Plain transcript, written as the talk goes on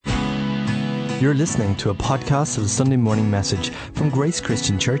You're listening to a podcast of the Sunday morning message from Grace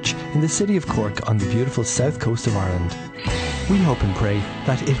Christian Church in the city of Cork on the beautiful south coast of Ireland. We hope and pray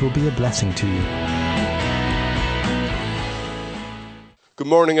that it will be a blessing to you. Good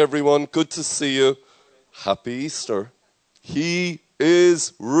morning, everyone. Good to see you. Happy Easter. He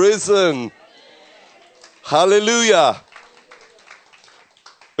is risen. Hallelujah.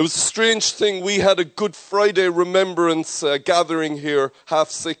 It was a strange thing. We had a Good Friday remembrance gathering here,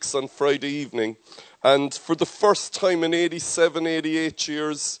 6:30 on Friday evening. And for the first time in 87, 88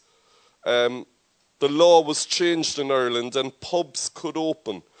 years, the law was changed in Ireland and pubs could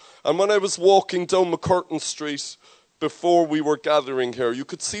open. And when I was walking down McCurtain Street before we were gathering here, you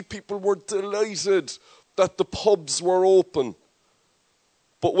could see people were delighted that the pubs were open.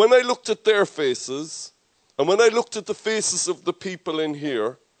 But when I looked at their faces, and when I looked at the faces of the people in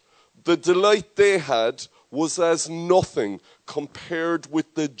here, the delight they had was as nothing compared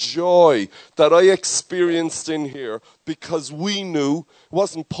with the joy that I experienced in here, because we knew it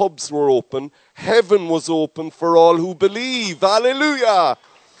wasn't pubs were open, heaven was open for all who believe. Hallelujah!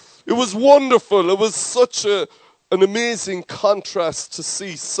 It was wonderful. It was such an amazing contrast to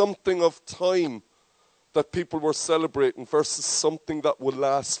see something of time that people were celebrating versus something that will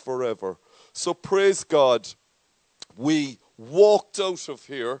last forever. So praise God. We walked out of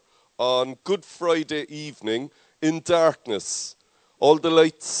here on Good Friday evening in darkness. All the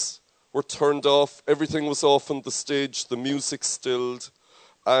lights were turned off. Everything was off on the stage. The music stilled.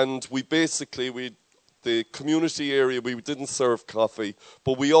 And the community area, we didn't serve coffee,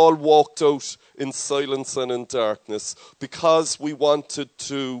 but we all walked out in silence and in darkness because we wanted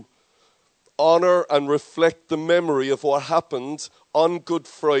to honor and reflect the memory of what happened on Good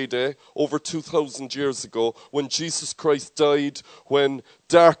Friday over 2,000 years ago when Jesus Christ died, when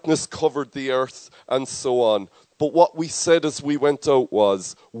darkness covered the earth, and so on. But what we said as we went out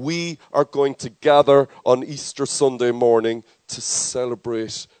was, we are going to gather on Easter Sunday morning to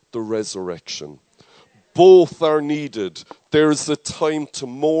celebrate the resurrection. Both are needed. There is a time to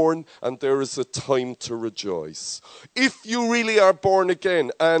mourn and there is a time to rejoice. If you really are born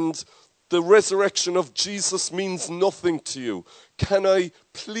again and the resurrection of Jesus means nothing to you, can I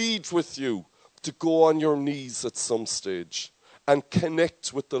plead with you to go on your knees at some stage and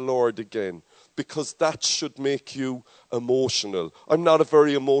connect with the Lord again? Because that should make you emotional. I'm not a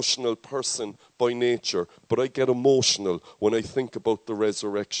very emotional person by nature, but I get emotional when I think about the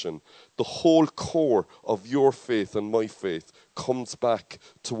resurrection. The whole core of your faith and my faith comes back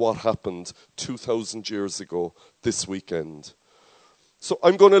to what happened 2,000 years ago this weekend. So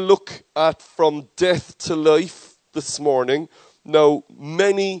I'm going to look at from death to life this morning. Now,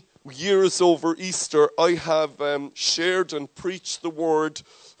 many years over Easter, I have shared and preached the word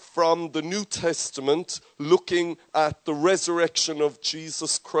from the New Testament, looking at the resurrection of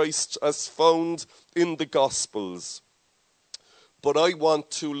Jesus Christ as found in the Gospels. But I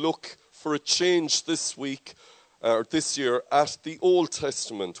want to look for a change this week, or this year, at the Old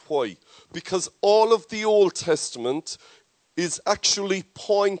Testament. Why? Because all of the Old Testament is actually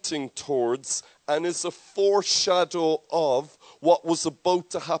pointing towards and is a foreshadow of what was about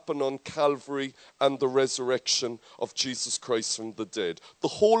to happen on Calvary and the resurrection of Jesus Christ from the dead. The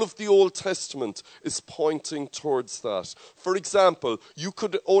whole of the Old Testament is pointing towards that. For example, you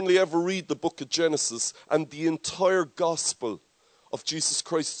could only ever read the book of Genesis, and the entire gospel of Jesus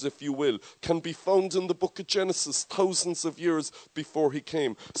Christ, if you will, can be found in the book of Genesis thousands of years before he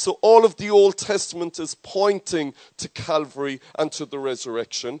came. So all of the Old Testament is pointing to Calvary and to the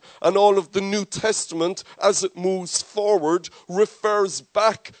resurrection. And all of the New Testament, as it moves forward, refers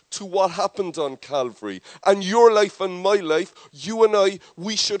back to what happened on Calvary. And your life and my life, you and I,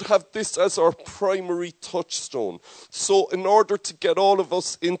 we should have this as our primary touchstone. So in order to get all of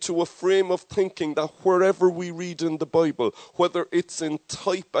us into a frame of thinking that wherever we read in the Bible, whether it's in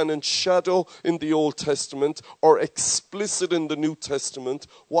type and in shadow in the Old Testament or explicit in the New Testament,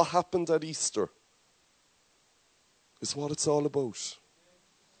 what happened at Easter is what it's all about.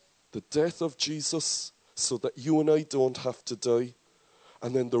 The death of Jesus so that you and I don't have to die,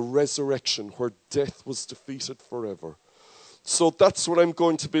 and then the resurrection where death was defeated forever. So that's what I'm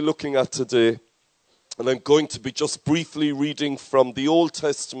going to be looking at today. And I'm going to be just briefly reading from the Old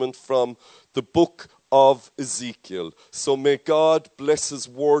Testament, from the book of Ezekiel. So may God bless his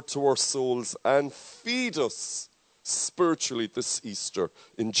word to our souls and feed us spiritually this Easter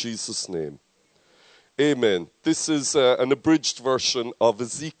in Jesus' name. Amen. This is an abridged version of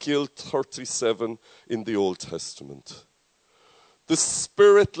Ezekiel 37 in the Old Testament. The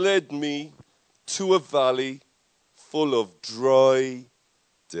Spirit led me to a valley full of dry,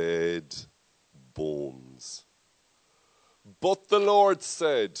 dead bones. But the Lord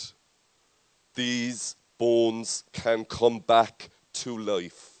said, these bones can come back to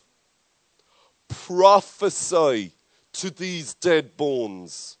life. Prophesy to these dead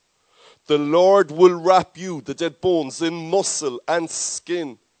bones. The Lord will wrap you, the dead bones, in muscle and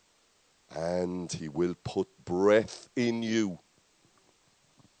skin, and he will put breath in you.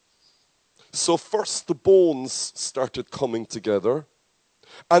 So first the bones started coming together,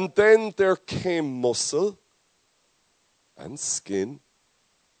 and then there came muscle and skin,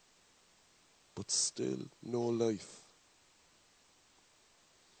 but still no life.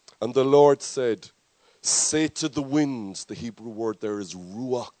 And the Lord said, say to the wind, the Hebrew word there is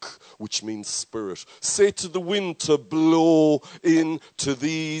ruach, which means spirit. Say to the wind to blow into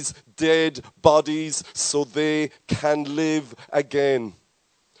these dead bodies so they can live again.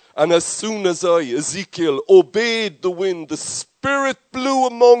 And as soon as I, Ezekiel, obeyed the wind, the Spirit blew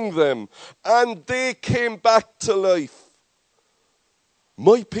among them, and they came back to life.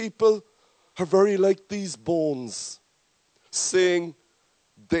 My people are very like these bones, saying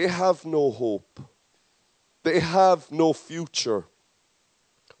they have no hope. They have no future.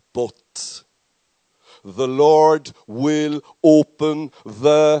 But the Lord will open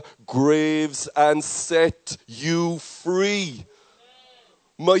the graves and set you free.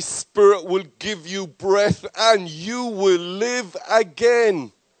 My Spirit will give you breath and you will live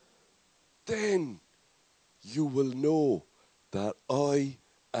again. Then you will know that I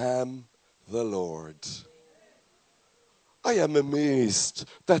am the Lord. I am amazed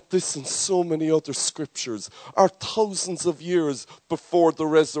that this and so many other scriptures are thousands of years before the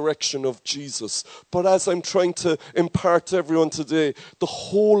resurrection of Jesus. But as I'm trying to impart to everyone today, the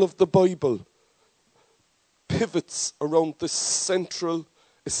whole of the Bible pivots around this central,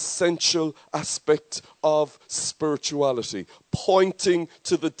 essential aspect of spirituality, pointing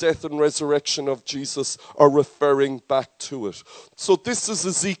to the death and resurrection of Jesus or referring back to it. So this is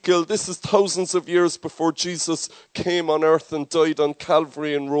Ezekiel. This is thousands of years before Jesus came on earth and died on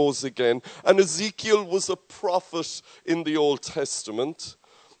Calvary and rose again. And Ezekiel was a prophet in the Old Testament.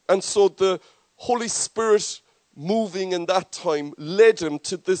 And so the Holy Spirit moving in that time led him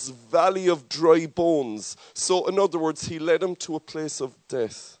to this valley of dry bones. So in other words, he led him to a place of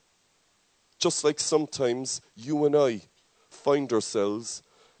death. Just like sometimes you and I find ourselves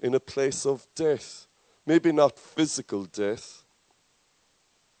in a place of death. Maybe not physical death,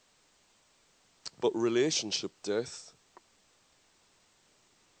 but relationship death.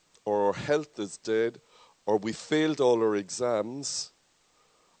 Or our health is dead, or we failed all our exams,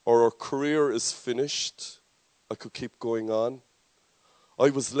 or our career is finished. I could keep going on.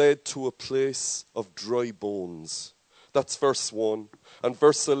 I was led to a place of dry bones. That's verse 1. And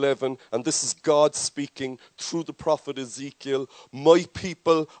verse 11, and this is God speaking through the prophet Ezekiel. My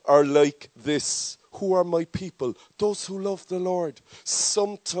people are like this. Who are my people? Those who love the Lord.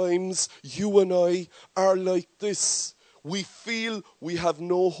 Sometimes you and I are like this. We feel we have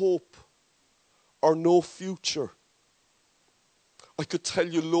no hope or no future. I could tell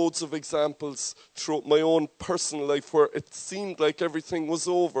you loads of examples throughout my own personal life where it seemed like everything was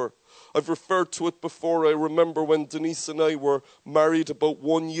over. I've referred to it before. I remember when Denise and I were married about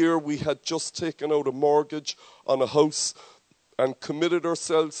 1 year, we had just taken out a mortgage on a house and committed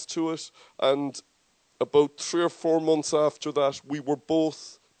ourselves to it. And about 3 or 4 months after that, we were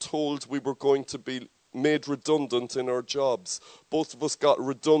both told we were going to be made redundant in our jobs. Both of us got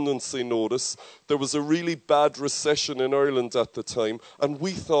redundancy notice. There was a really bad recession in Ireland at the time, and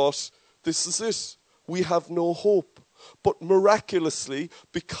we thought, this is it. We have no hope. But miraculously,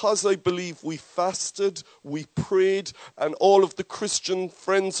 because I believe we fasted, we prayed, and all of the Christian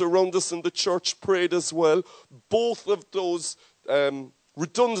friends around us in the church prayed as well, both of those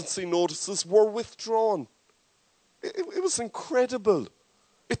redundancy notices were withdrawn. It was incredible.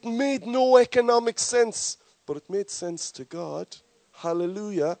 It made no economic sense, but it made sense to God.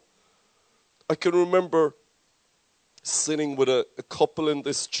 Hallelujah. I can remember sitting with a couple in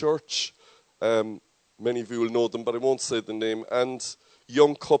this church. Many of you will know them, but I won't say the name. And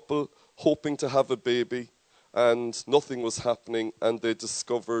young couple hoping to have a baby, and nothing was happening. And they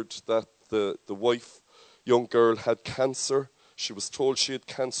discovered that the wife, young girl, had cancer. She was told she had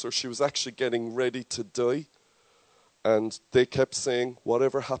cancer. She was actually getting ready to die. And they kept saying,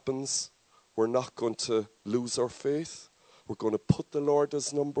 whatever happens, we're not going to lose our faith. We're going to put the Lord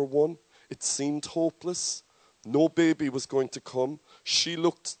as number one. It seemed hopeless. No baby was going to come. She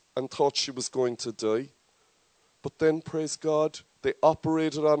looked and thought she was going to die. But then, praise God, they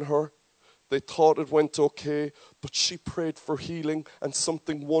operated on her. They thought it went okay, but she prayed for healing and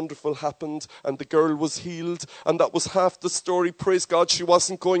something wonderful happened and the girl was healed. And that was half the story. Praise God, she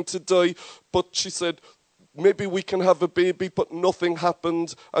wasn't going to die. But she said, maybe we can have a baby, but nothing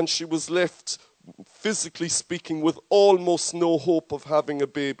happened, and she was left, physically speaking, with almost no hope of having a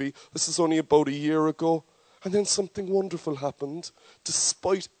baby. This is only about a year ago. And then something wonderful happened,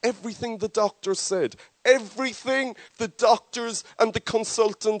 despite everything the doctor said, everything the doctors and the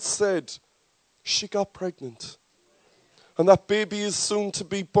consultants said. She got pregnant. And that baby is soon to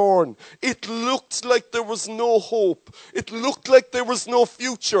be born. It looked like there was no hope. It looked like there was no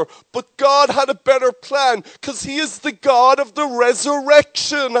future. But God had a better plan, because He is the God of the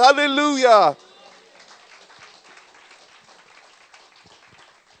resurrection. Hallelujah.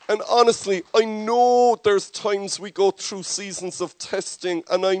 And honestly, I know there's times we go through seasons of testing,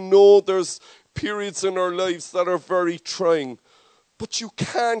 and I know there's periods in our lives that are very trying. But you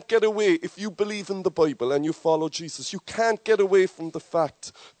can't get away, if you believe in the Bible and you follow Jesus, you can't get away from the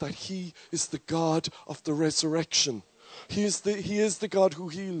fact that He is the God of the resurrection. He is the God who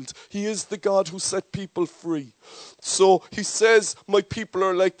healed. He is the God who set people free. So He says, my people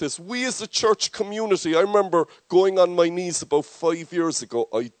are like this. We as a church community, I remember going on my knees about 5 years ago.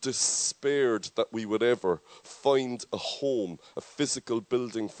 I despaired that we would ever find a home, a physical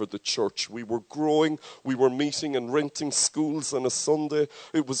building for the church. We were growing. We were meeting and renting schools on a Sunday.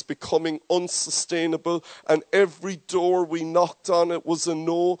 It was becoming unsustainable. And every door we knocked on, it was a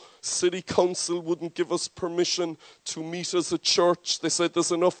no. City council wouldn't give us permission to meet as a church. They said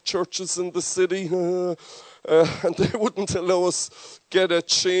there's enough churches in the city. And they wouldn't allow us get a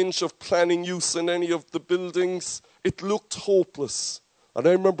change of planning use in any of the buildings. It looked hopeless. And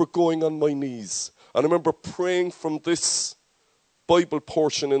I remember going on my knees. And I remember praying from this Bible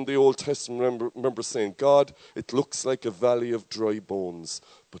portion in the Old Testament. I remember saying, God, it looks like a valley of dry bones,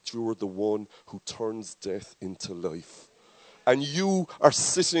 but you are the one who turns death into life. And you are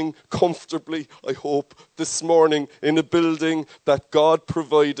sitting comfortably, I hope, this morning in a building that God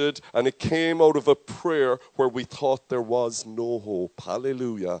provided, and it came out of a prayer where we thought there was no hope.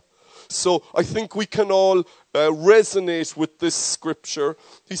 Hallelujah. So I think we can all resonate with this scripture.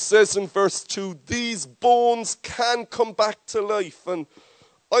 He says in verse 2, these bones can come back to life. And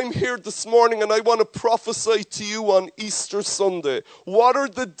I'm here this morning and I want to prophesy to you on Easter Sunday. What are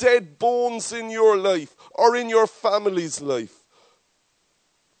the dead bones in your life or in your family's life?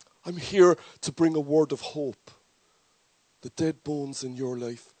 I'm here to bring a word of hope. The dead bones in your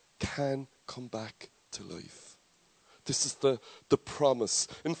life can come back to life. This is the promise.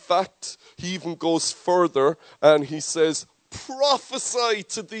 In fact, he even goes further and he says, prophesy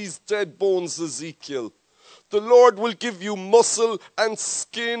to these dead bones, Ezekiel. The Lord will give you muscle and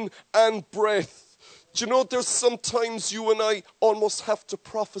skin and breath. Do you know there's sometimes you and I almost have to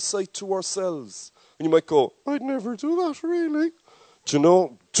prophesy to ourselves. And you might go, I'd never do that really. Do you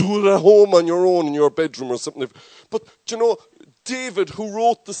know, do it at home on your own in your bedroom or something. But do you know, David, who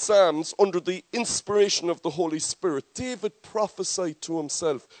wrote the Psalms under the inspiration of the Holy Spirit, David prophesied to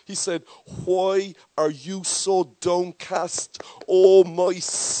himself. He said, why are you so downcast, O my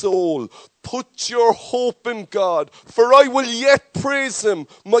soul? Put your hope in God, for I will yet praise Him,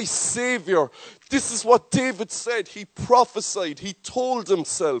 my Savior. This is what David said. He prophesied. He told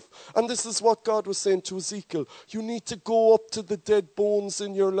himself. And this is what God was saying to Ezekiel. You need to go up to the dead bones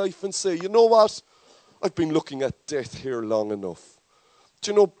in your life and say, you know what? I've been looking at death here long enough. Do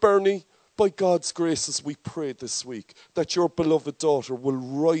you know, Bernie, by God's grace, as we prayed this week, that your beloved daughter will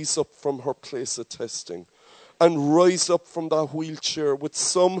rise up from her place of testing and rise up from that wheelchair with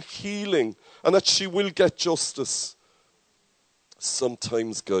some healing, and that she will get justice.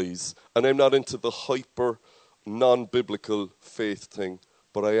 Sometimes, guys, and I'm not into the hyper non-biblical faith thing,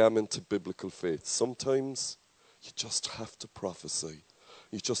 but I am into biblical faith. Sometimes you just have to prophesy.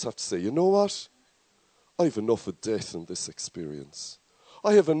 You just have to say, you know what? I have enough of death in this experience.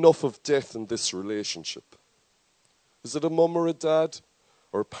 I have enough of death in this relationship. Is it a mum or a dad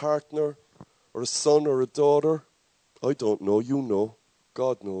or a partner or a son or a daughter? I don't know. You know.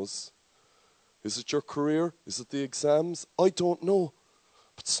 God knows. Is it your career? Is it the exams? I don't know.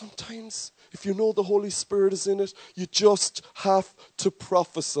 But sometimes, if you know the Holy Spirit is in it, you just have to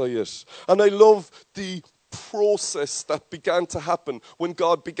prophesy it. And I love the process that began to happen when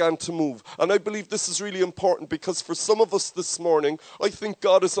God began to move. And I believe this is really important, because for some of us this morning, I think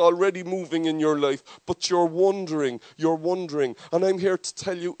God is already moving in your life, but you're wondering. And I'm here to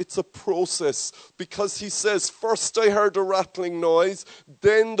tell you it's a process, because He says, first I heard a rattling noise,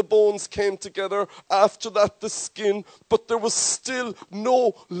 then the bones came together, after that the skin, but there was still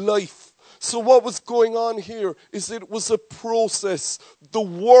no life. So what was going on here is it was a process. The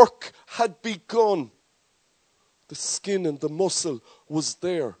work had begun. The skin and the muscle was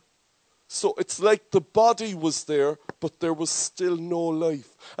there. So it's like the body was there, but there was still no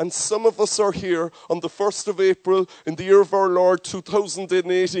life. And some of us are here on the 1st of April in the year of our Lord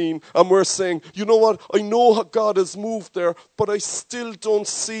 2018, and we're saying, you know what, I know how God has moved there, but I still don't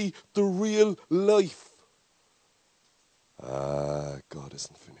see the real life. God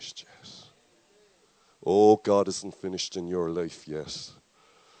isn't finished yet. Oh, God isn't finished in your life yet.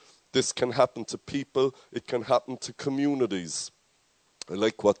 This can happen to people, it can happen to communities. I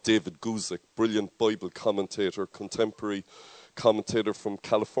like what David Guzik, brilliant Bible commentator, contemporary commentator from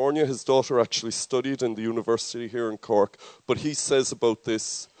California. His daughter actually studied in the university here in Cork. But he says about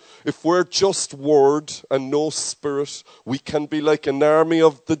this, if we're just word and no spirit, we can be like an army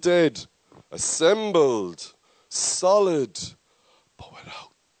of the dead, assembled, solid, but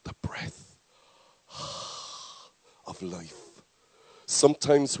without the breath of life.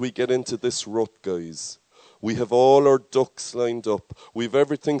 Sometimes we get into this rut, guys. We have all our ducks lined up. We have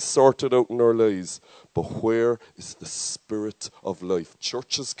everything sorted out in our lives. But where is the spirit of life?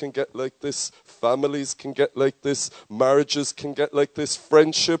 Churches can get like this. Families can get like this. Marriages can get like this.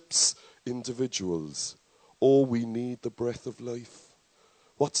 Friendships, individuals. Oh, we need the breath of life.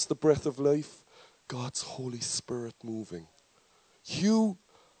 What's the breath of life? God's Holy Spirit moving. You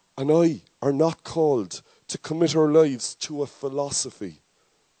and I are not called to commit our lives to a philosophy.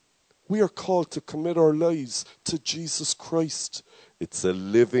 We are called to commit our lives to Jesus Christ. It's a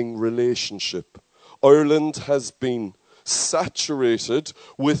living relationship. Ireland has been saturated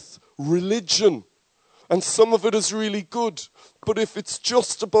with religion, and some of it is really good. But if it's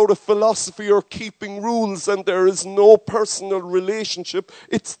just about a philosophy or keeping rules and there is no personal relationship,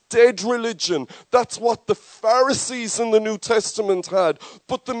 it's dead religion. That's what the Pharisees in the New Testament had.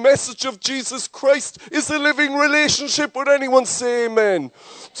 But the message of Jesus Christ is a living relationship. Would anyone say amen?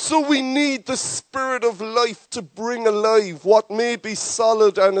 So we need the Spirit of life to bring alive what may be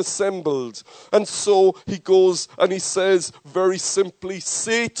solid and assembled. And so he goes and he says very simply,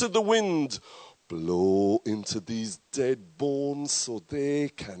 say to the wind, blow into these dead bones so they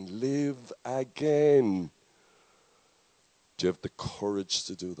can live again. Do you have the courage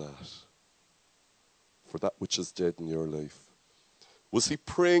to do that? For that which is dead in your life. Was he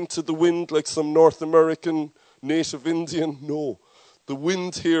praying to the wind like some North American native Indian? No. The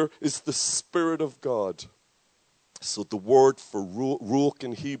wind here is the Spirit of God. So the word for ruach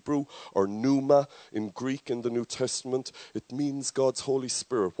in Hebrew or pneuma in Greek in the New Testament, it means God's Holy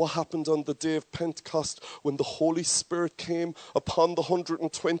Spirit. What happened on the day of Pentecost when the Holy Spirit came upon the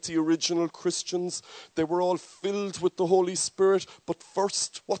 120 original Christians? They were all filled with the Holy Spirit. But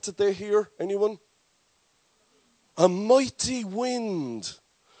first, what did they hear? Anyone? A mighty wind.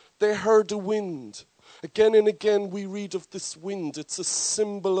 They heard a wind. Again and again we read of this wind. It's a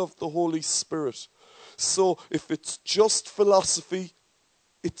symbol of the Holy Spirit. So if it's just philosophy,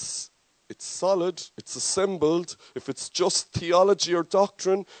 it's solid, it's assembled. If it's just theology or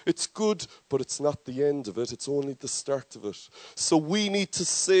doctrine, it's good, but it's not the end of it. It's only the start of it. So we need to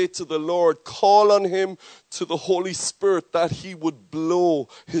say to the Lord, call on him, to the Holy Spirit, that he would blow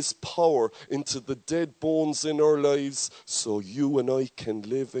his power into the dead bones in our lives so you and I can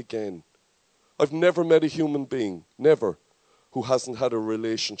live again. I've never met a human being, never, who hasn't had a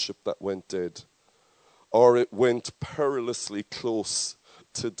relationship that went dead. Or it went perilously close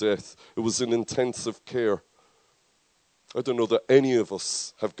to death. It was in intensive care. I don't know that any of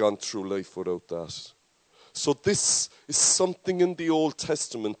us have gone through life without that. So this is something in the Old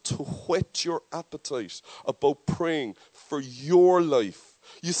Testament to whet your appetite about praying for your life.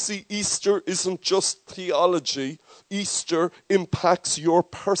 You see, Easter isn't just theology. Easter impacts your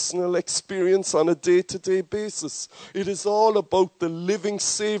personal experience on a day-to-day basis. It is all about the living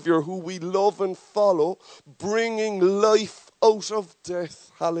Savior who we love and follow, bringing life out of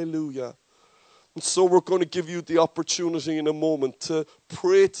death. Hallelujah. And so we're going to give you the opportunity in a moment to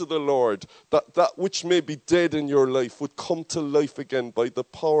pray to the Lord that that which may be dead in your life would come to life again by the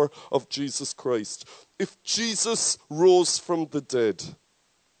power of Jesus Christ. If Jesus rose from the dead,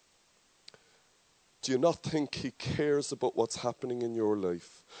 do you not think he cares about what's happening in your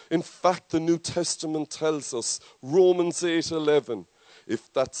life? In fact, the New Testament tells us, Romans 8:11,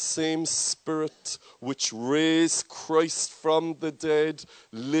 if that same Spirit which raised Christ from the dead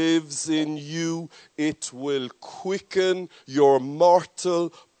lives in you, it will quicken your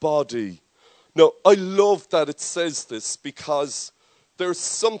mortal body. Now, I love that it says this because there's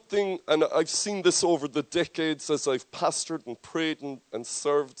something, and I've seen this over the decades as I've pastored and prayed and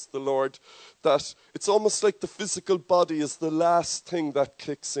served the Lord, that it's almost like the physical body is the last thing that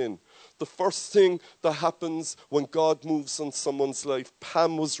kicks in. The first thing that happens when God moves on someone's life.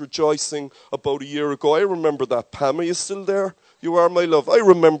 Pam was rejoicing about a year ago. I remember that. Pam, are you still there? You are my love. I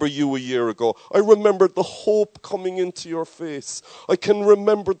remember you a year ago. I remember the hope coming into your face. I can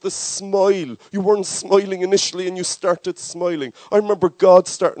remember the smile. You weren't smiling initially and you started smiling. I remember God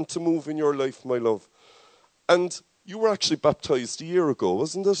starting to move in your life, my love. And you were actually baptized a year ago,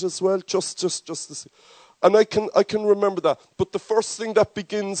 wasn't it as well? Just this. And I can remember that. But the first thing that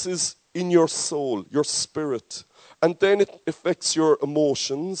begins is in your soul, your spirit. And then it affects your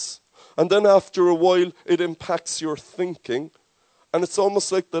emotions. And then after a while, it impacts your thinking. And it's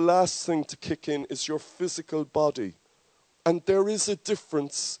almost like the last thing to kick in is your physical body. And there is a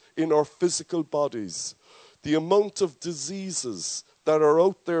difference in our physical bodies. The amount of diseases that are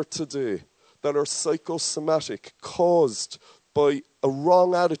out there today that are psychosomatic, caused by a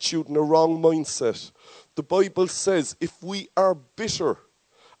wrong attitude and a wrong mindset. The Bible says if we are bitter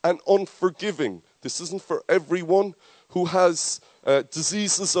and unforgiving, this isn't for everyone who has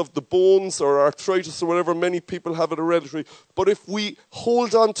diseases of the bones or arthritis or whatever, many people have it hereditary. But if we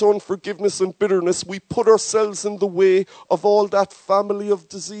hold on to unforgiveness and bitterness, we put ourselves in the way of all that family of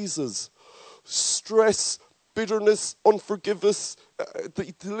diseases. Stress, bitterness, unforgiveness,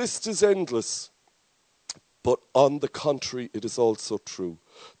 the list is endless. But on the contrary, it is also true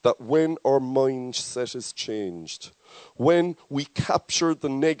that when our mindset is changed, when we capture the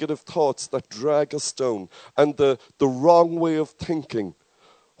negative thoughts that drag us down and the wrong way of thinking,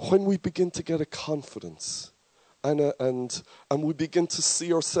 when we begin to get a confidence and we begin to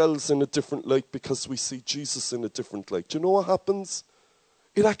see ourselves in a different light because we see Jesus in a different light, do you know what happens?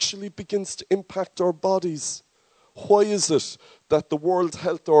 It actually begins to impact our bodies. Why is it that the World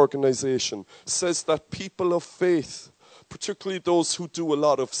Health Organization says that people of faith, particularly those who do a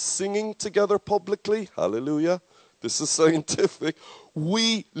lot of singing together publicly, hallelujah, this is scientific,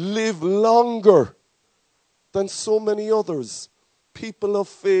 we live longer than so many others. People of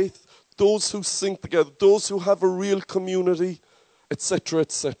faith, those who sing together, those who have a real community, etc.,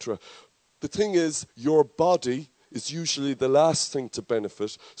 etc. The thing is, your body is usually the last thing to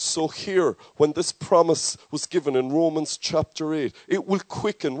benefit. So here, when this promise was given in Romans chapter 8, it will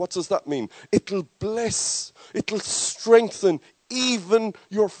quicken. What does that mean? It'll bless, it'll strengthen even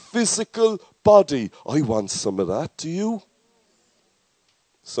your physical body. I want some of that, do you?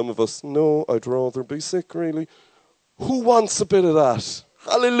 Some of us, no, I'd rather be sick, really. Who wants a bit of that?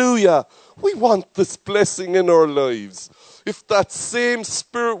 Hallelujah. We want this blessing in our lives. If that same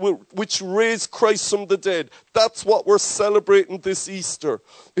spirit which raised Christ from the dead, that's what we're celebrating this Easter.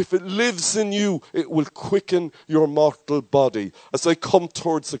 If it lives in you, it will quicken your mortal body. As I come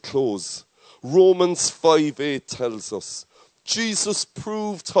towards a close, Romans 5:8 tells us, Jesus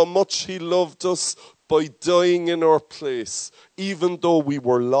proved how much he loved us by dying in our place, even though we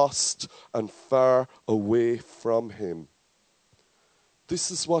were lost and far away from him. This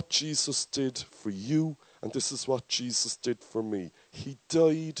is what Jesus did for you, and this is what Jesus did for me. He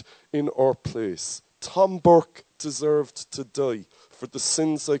died in our place. Tom Burke deserved to die for the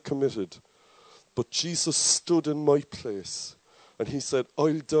sins I committed. But Jesus stood in my place, and he said,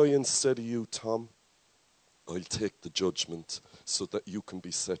 I'll die instead of you, Tom. I'll take the judgment so that you can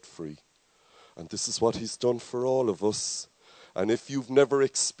be set free. And this is what he's done for all of us. And if you've never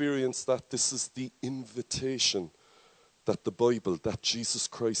experienced that, this is the invitation that the Bible, that Jesus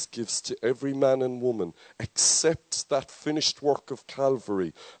Christ gives to every man and woman. Accept that finished work of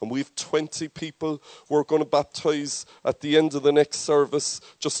Calvary. And we have 20 people we're going to baptize at the end of the next service,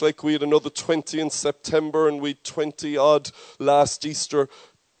 just like we had another 20 in September and we had 20 odd last Easter.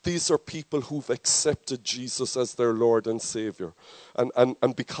 These are people who've accepted Jesus as their Lord and Savior.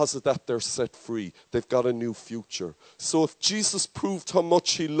 And because of that, they're set free. They've got a new future. So if Jesus proved how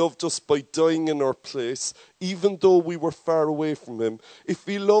much he loved us by dying in our place, even though we were far away from him, if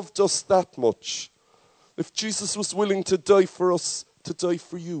he loved us that much, if Jesus was willing to die for us, to die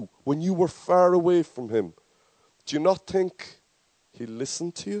for you, when you were far away from him, do you not think he'll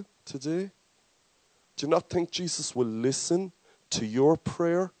listen to you today? Do you not think Jesus will listen to your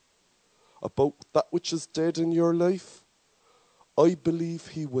prayer about that which is dead in your life? I believe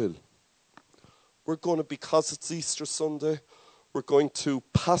he will. We're going to, because it's Easter Sunday, we're going to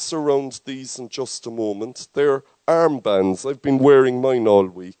pass around these in just a moment. They're armbands. I've been wearing mine all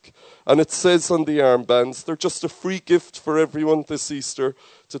week. And it says on the armbands, they're just a free gift for everyone this Easter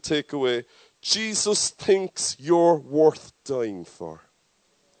to take away. Jesus thinks you're worth dying for.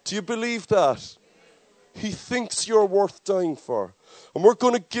 Do you believe that? He thinks you're worth dying for. And we're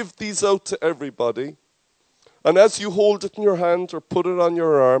going to give these out to everybody. And as you hold it in your hand or put it on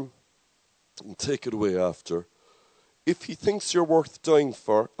your arm and take it away after, if he thinks you're worth dying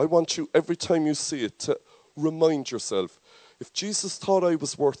for, I want you, every time you see it, to remind yourself, if Jesus thought I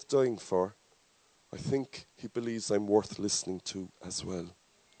was worth dying for, I think He believes I'm worth listening to as well.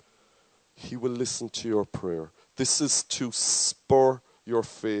 He will listen to your prayer. This is to spur your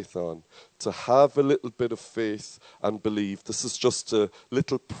faith on, to have a little bit of faith and believe. This is just a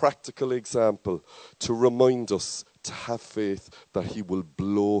little practical example to remind us to have faith that he will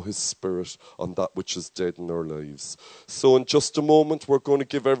blow his Spirit on that which is dead in our lives. So in just a moment, we're going to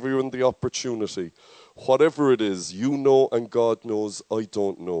give everyone the opportunity. Whatever it is, you know and God knows, I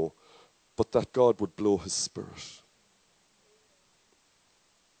don't know, but that God would blow his Spirit.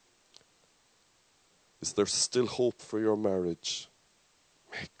 Is there still hope for your marriage?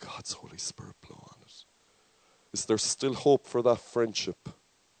 May God's Holy Spirit blow on it. Is there still hope for that friendship?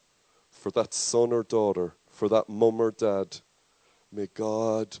 For that son or daughter? For that mum or dad? May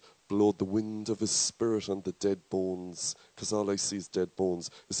God blow the wind of his Spirit on the dead bones, because all I see is dead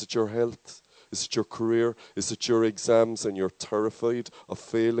bones. Is it your health? Is it your career? Is it your exams and you're terrified of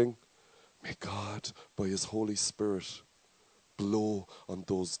failing? May God, by his Holy Spirit, blow on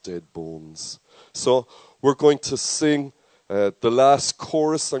those dead bones. So we're going to sing the last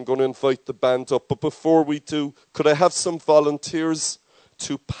chorus. I'm going to invite the band up. But before we do, could I have some volunteers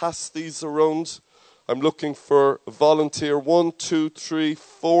to pass these around? I'm looking for a volunteer. 1, 2, 3,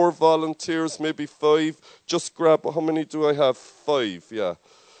 4 volunteers, maybe 5. Just grab, how many do I have? 5, yeah.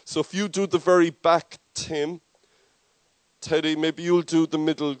 So if you do the very back, Tim. Teddy, maybe you'll do the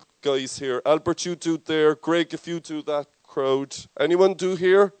middle guys here. Albert, you do there. Greg, if you do that crowd. Anyone do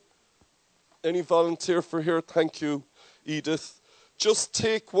here? Any volunteer for here? Thank you, Edith. Just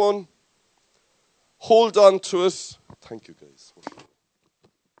take one. Hold on to it. Thank you, guys.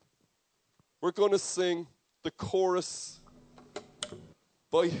 We're going to sing the chorus.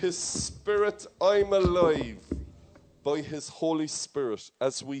 By his Spirit I'm alive. By his Holy Spirit,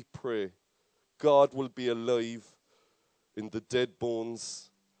 as we pray, God will be alive in the dead bones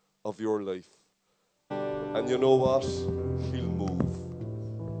of your life. And you know what? He'll move.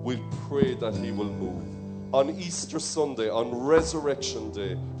 We'll pray that he will move. On Easter Sunday, on Resurrection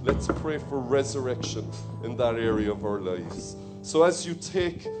Day, let's pray for resurrection in that area of our lives. So as you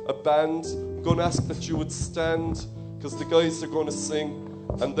take a band, I'm going to ask that you would stand, because the guys are going to sing.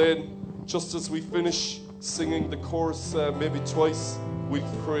 And then, just as we finish singing the chorus maybe twice, we'll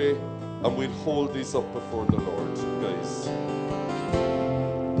pray and we'll hold these up before the Lord, guys.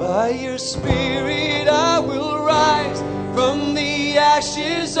 By your Spirit I will rise from the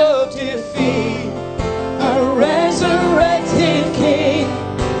ashes of defeat. A resurrected King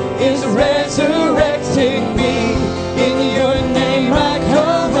is resurrecting me. In your name I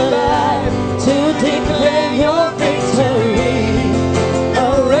come alive to declare your victory.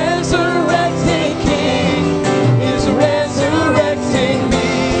 A resurrected King is resurrecting me.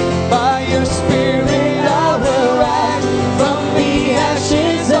 By your Spirit I will rise from the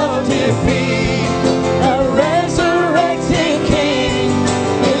ashes of defeat. A resurrected King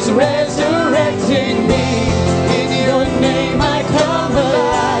is resurrecting me. In your name I come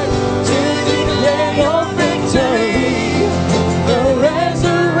alive to declare your victory. The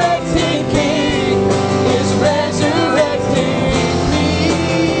resurrected King is resurrecting me.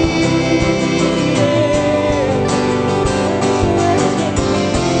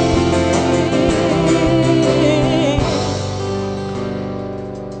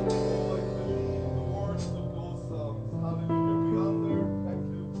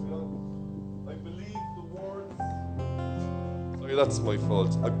 Sorry, that's my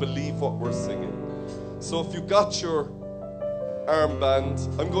fault. I believe what we're singing. So if you got your armband,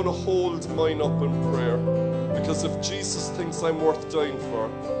 I'm going to hold mine up in prayer, because if Jesus thinks I'm worth dying for,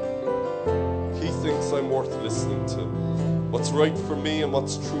 he thinks I'm worth listening to. What's right for me and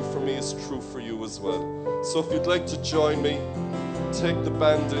what's true for me is true for you as well. So if you'd like to join me, take the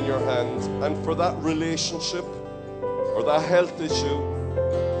band in your hand, and for that relationship or that health issue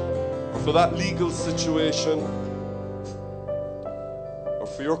or for that legal situation or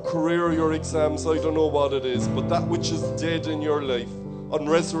for your career or your exams, I don't know what it is, but that which is dead in your life, on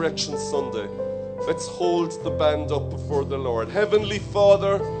Resurrection Sunday, let's hold the band up before the Lord. Heavenly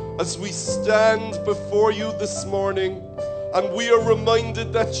Father, as we stand before you this morning and we are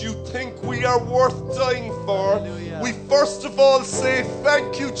reminded that you think we are worth dying for, hallelujah, we first of all say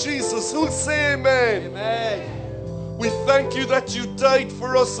thank you, Jesus. Who'll say amen? Amen. We thank you that you died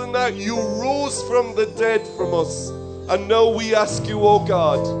for us and that you rose from the dead from us. And now we ask you, oh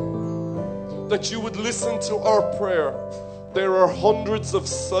God, that you would listen to our prayer. There are hundreds of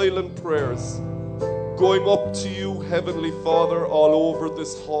silent prayers going up to you, Heavenly Father, all over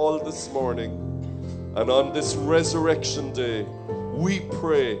this hall this morning. And on this Resurrection Day, we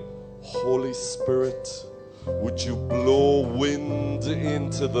pray, Holy Spirit, would you blow wind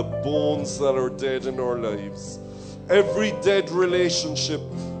into the bones that are dead in our lives? Every dead relationship,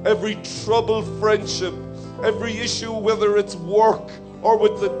 every troubled friendship, every issue, whether it's work or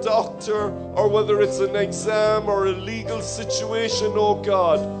with the doctor or whether it's an exam or a legal situation, oh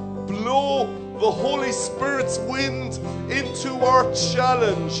God, blow the Holy Spirit's wind into our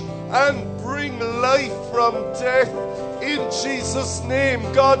challenge and bring life from death in Jesus' name.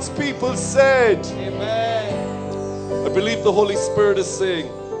 God's people said, Amen. I believe the Holy Spirit is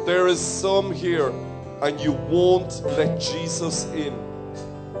saying, there is some here and you won't let Jesus in.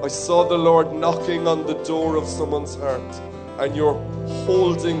 I saw the Lord knocking on the door of someone's heart and you're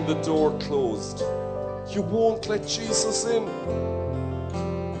holding the door closed. You won't let Jesus in.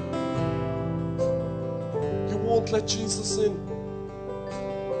 You won't let Jesus in.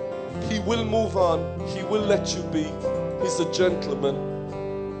 He will move on. He will let you be. He's a gentleman.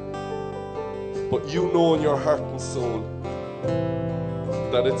 But you know in your heart and soul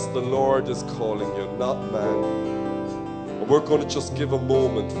that it's the Lord is calling you, not man. And we're going to just give a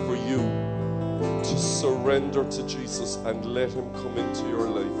moment for you to surrender to Jesus and let him come into your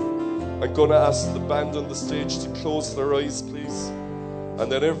life. I'm going to ask the band on the stage to close their eyes, please. And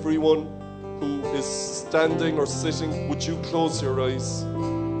then everyone who is standing or sitting, would you close your eyes?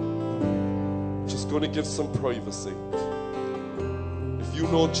 Just going to give some privacy. If you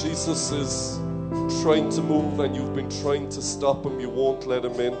know Jesus is trying to move and you've been trying to stop him, you won't let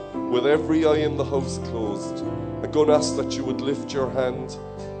him in, with every eye in the house closed, I'm going to ask that you would lift your hand.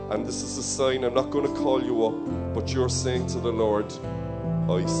 And this is a sign. I'm not going to call you up, but you're saying to the Lord,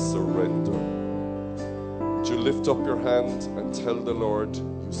 I surrender. Would you lift up your hand and tell the Lord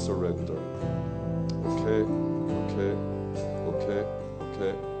you surrender? Okay, okay, okay,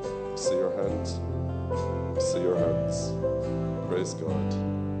 okay. See your hand. See your hands. Praise God.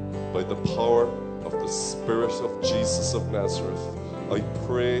 By the power of the Spirit of Jesus of Nazareth, I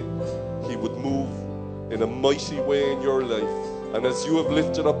pray he would move in a mighty way in your life. And as you have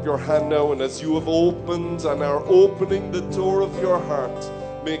lifted up your hand now, and as you have opened and are opening the door of your heart,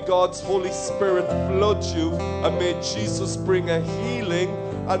 may God's Holy Spirit flood you, and may Jesus bring a healing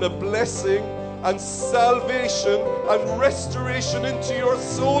and a blessing and salvation and restoration into your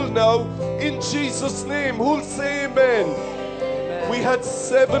soul now, in Jesus' name. Who'll say amen? We had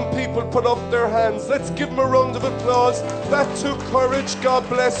 7 people put up their hands. Let's give them a round of applause. That took courage. God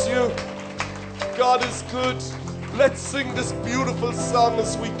bless you. God is good. Let's sing this beautiful song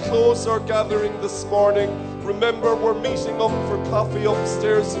as we close our gathering this morning. Remember, we're meeting up for coffee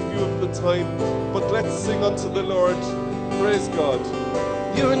upstairs if you have the time. But let's sing unto the Lord. Praise God.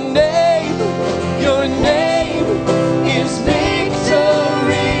 Your name is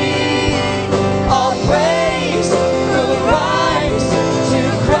victory. All praise will rise to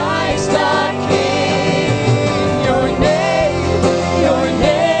Christ our King. Your name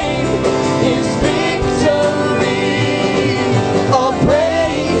is victory. All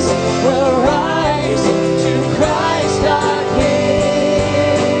praise will rise to Christ our King.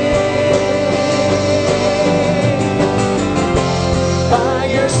 By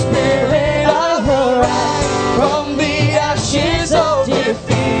your Spirit I will rise from the ashes of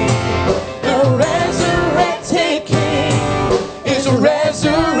defeat. The resurrected King is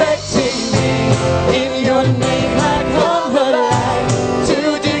resurrecting me. In your name I come alive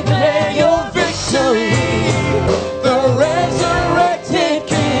to declare your victory. The resurrected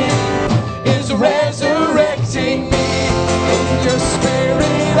King is resurrecting me. In your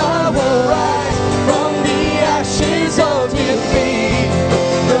Spirit I will rise from the ashes of defeat.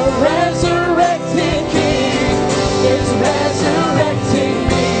 The resurrected King is resurrecting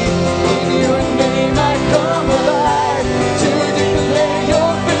me. In your name I come alive to declare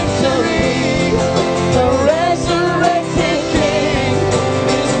your victory. The resurrected King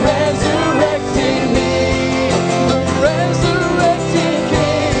is resurrecting me. The resurrected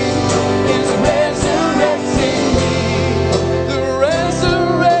King is resurrecting me. The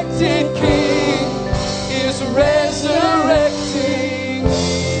resurrected King is resurrecting me.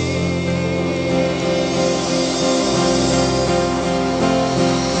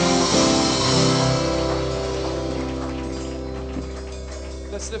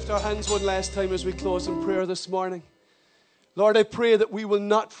 Let's lift our hands one last time as we close in prayer this morning. Lord, I pray that we will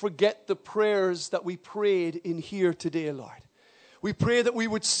not forget the prayers that we prayed in here today, Lord. We pray that we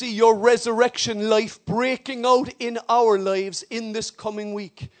would see your resurrection life breaking out in our lives in this coming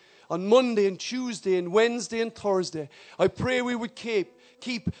week. On Monday and Tuesday and Wednesday and Thursday, I pray we would keep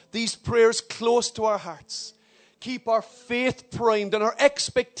these prayers close to our hearts. Keep our faith primed and our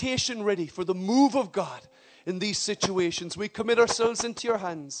expectation ready for the move of God in these situations. We commit ourselves into your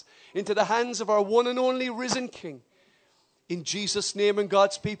hands, into the hands of our one and only risen King. In Jesus' name, and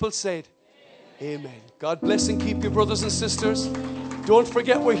God's people said, Amen. God bless and keep you, brothers and sisters. Don't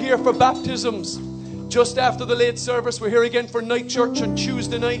forget, we're here for baptisms. Just after the late service, we're here again for night church on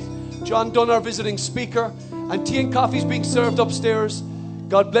Tuesday night. John Dunn, our visiting speaker. And tea and coffee is being served upstairs.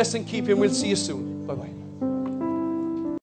 God bless and keep you, and we'll see you soon. Bye-bye.